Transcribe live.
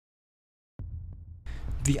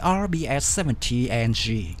The RBS-70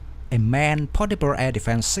 NG, a manned portable air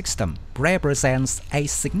defense system, represents a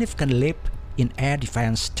significant leap in air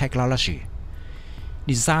defense technology.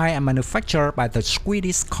 Designed and manufactured by the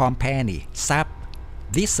Swedish company Saab,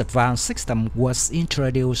 this advanced system was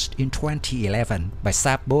introduced in 2011 by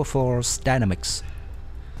Saab Bofors Dynamics.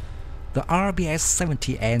 The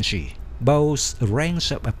RBS-70 NG boasts a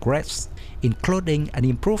range of upgrades, including an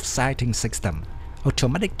improved sighting system,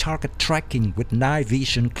 automatic target tracking with night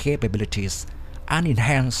vision capabilities, and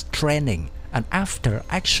enhanced training and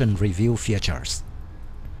after-action review features.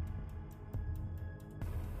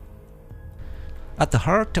 At the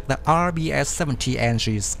heart of the RBS-70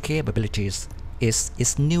 NG's capabilities is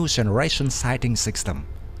its new generation sighting system.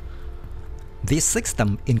 This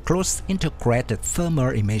system includes integrated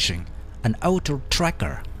thermal imaging, an auto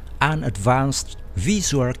tracker, and advanced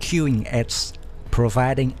visual cueing aids,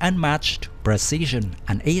 providing unmatched precision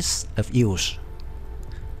and ease of use.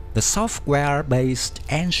 The software-based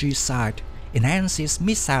NG sight enhances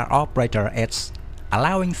missile operator aids,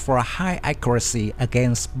 allowing for high accuracy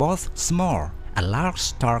against both small and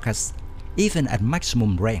large targets, even at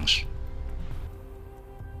maximum range.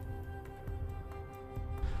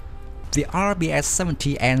 The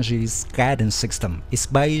RBS-70 NG's guidance system is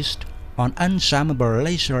based on unjammable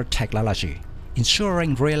laser technology,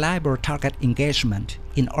 ensuring reliable target engagement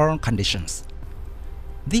in all conditions.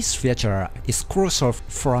 This feature is crucial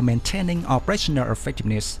for maintaining operational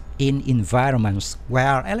effectiveness in environments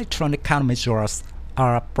where electronic countermeasures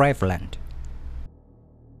are prevalent.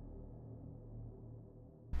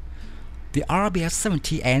 The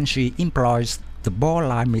RBS-70 NG employs the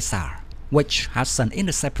ball-line missile, which has an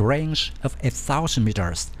intercept range of 8,000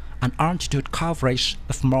 meters and altitude coverage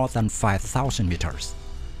of more than 5,000 meters.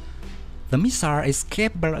 The missile is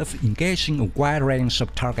capable of engaging a wide range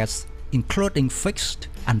of targets, including fixed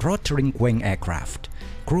and rotary wing aircraft,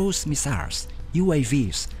 cruise missiles,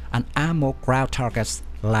 UAVs, and armored ground targets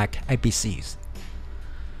like APCs.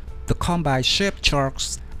 The combined shaped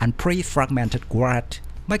chokes and pre-fragmented grad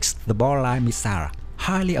makes the ball-line missile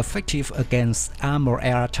highly effective against armored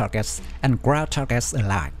air targets and ground targets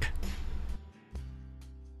alike.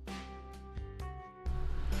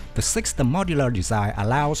 The system modular design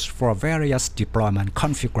allows for various deployment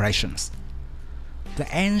configurations. The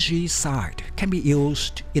NG sight can be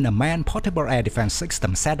used in a manned portable air defense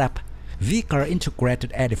system setup, vehicle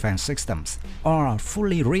integrated air defense systems, or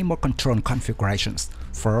fully remote control configurations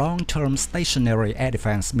for long-term stationary air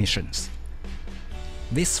defense missions.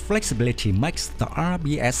 This flexibility makes the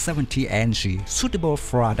RBS-70 NG suitable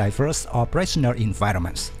for diverse operational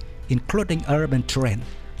environments, including urban terrain,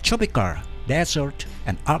 tropical, desert,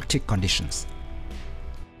 and Arctic conditions.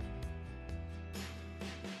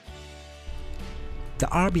 The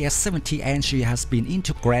RBS-70 NG has been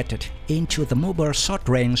integrated into the mobile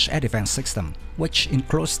short-range air defense system, which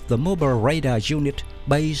includes the mobile radar unit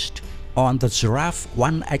based on the Giraffe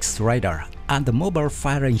 1X radar and the mobile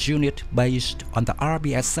firing unit based on the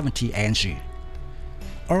RBS-70 NG.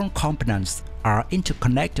 All components are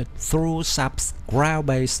interconnected through Saab's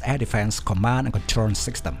ground-based air defense command and control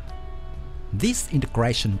system. This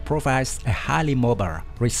integration provides a highly mobile,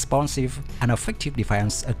 responsive, and effective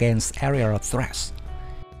defense against aerial threats.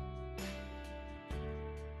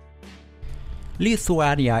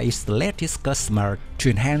 Lithuania is the latest customer to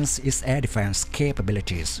enhance its air defense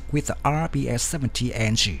capabilities with the RBS-70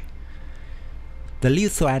 NG. The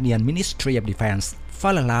Lithuanian Ministry of Defense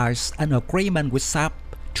finalized an agreement with Saab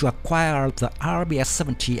to acquire the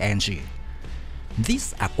RBS-70 NG.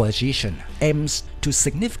 This acquisition aims to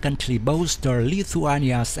significantly bolster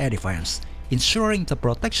Lithuania's air defense, ensuring the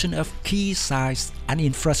protection of key sites and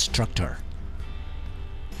infrastructure.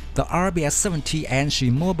 The RBS-70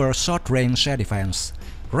 NG mobile short-range air defense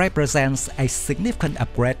represents a significant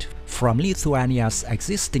upgrade from Lithuania's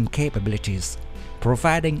existing capabilities,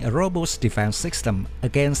 providing a robust defense system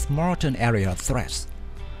against modern aerial threats.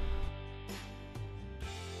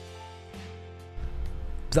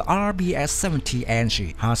 The RBS-70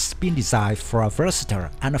 NG has been designed for versatile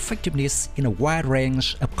and effectiveness in a wide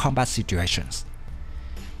range of combat situations.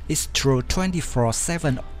 Its true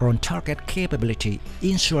 24/7 on-target capability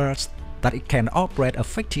ensures that it can operate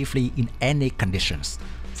effectively in any conditions,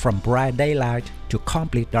 from bright daylight to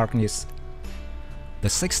complete darkness. The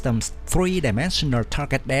system's three-dimensional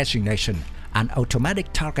target designation and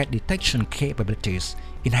automatic target detection capabilities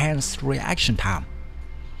enhance reaction time,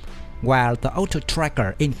 while the auto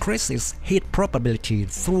tracker increases hit probability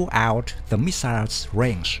throughout the missile's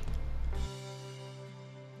range.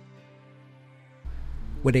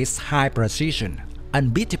 With its high precision,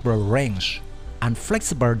 unbeatable range, and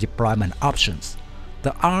flexible deployment options,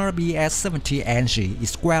 The RBS-70NG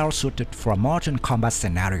is well suited for modern combat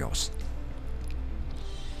scenarios.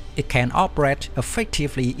 It can operate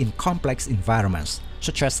effectively in complex environments,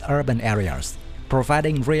 such as urban areas,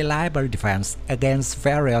 providing reliable defense against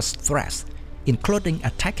various threats, including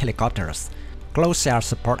attack helicopters, close air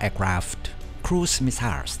support aircraft, cruise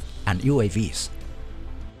missiles, and UAVs.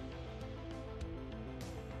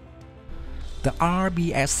 The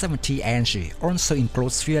RBS-70NG also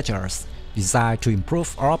includes features designed to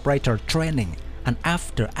improve operator training and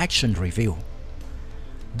after-action review.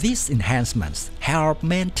 These enhancements help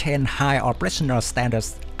maintain high operational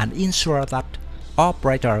standards and ensure that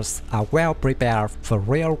operators are well prepared for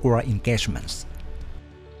real-world engagements.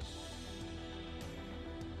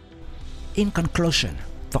 In conclusion,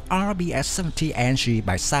 the RBS-70NG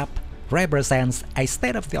by Saab represents a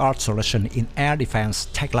state-of-the-art solution in air defense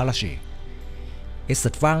technology. Its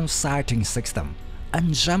advanced sighting system,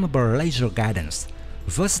 unjammable laser guidance,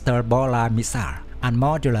 versatile bolster missile, and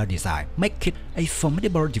modular design make it a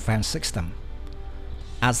formidable defense system.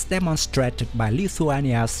 As demonstrated by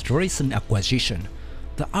Lithuania's recent acquisition,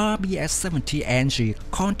 the RBS-70NG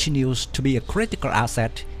continues to be a critical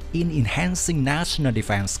asset in enhancing national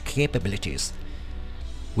defense capabilities.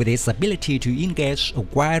 With its ability to engage a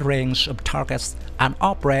wide range of targets and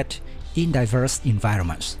operate in diverse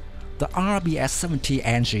environments, the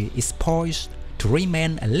RBS-70NG is poised to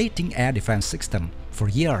remain a leading air defense system for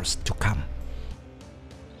years to come.